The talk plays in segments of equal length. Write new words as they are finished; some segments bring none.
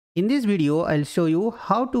In this video, I'll show you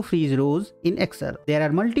how to freeze rows in Excel. There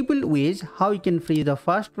are multiple ways how you can freeze the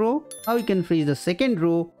first row, how you can freeze the second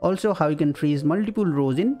row, also how you can freeze multiple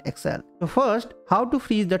rows in Excel. So first, how to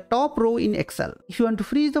freeze the top row in Excel. If you want to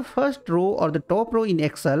freeze the first row or the top row in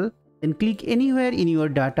Excel, then click anywhere in your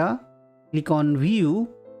data, click on View,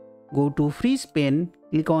 go to Freeze Pane,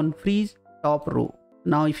 click on Freeze Top Row.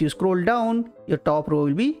 Now if you scroll down, your top row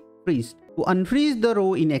will be freezed. To unfreeze the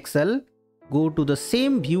row in Excel, go to the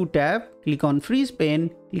same View tab, click on Freeze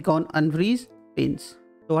Pane, click on Unfreeze Panes.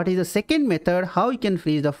 So what is the second method how you can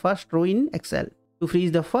freeze the first row in Excel? To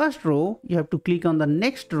freeze the first row, you have to click on the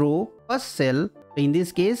next row, first cell. So in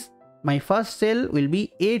this case, my first cell will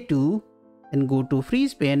be A2, then go to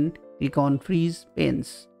Freeze Pane, click on Freeze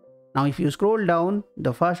Panes. Now if you scroll down,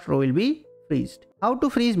 the first row will be freezed. How to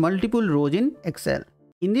freeze multiple rows in Excel?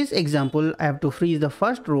 In this example, I have to freeze the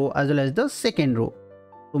first row as well as the second row.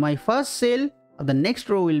 So my first cell of the next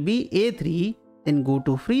row will be A3, then go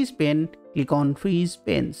to Freeze Pane, click on Freeze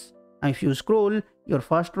Panes. Now if you scroll, your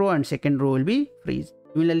first row and second row will be freezed.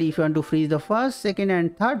 Similarly, if you want to freeze the first, second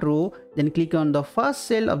and third row, then click on the first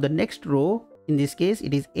cell of the next row. In this case,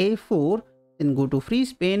 it is A4, then go to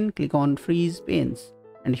Freeze Pane, click on Freeze Panes.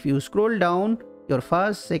 And if you scroll down, your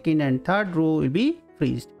first, second and third row will be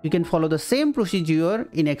freezed. You can follow the same procedure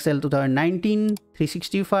in Excel 2019,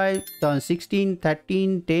 365, 2016,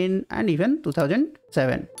 13, 10 and even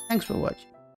 2007. Thanks for watching.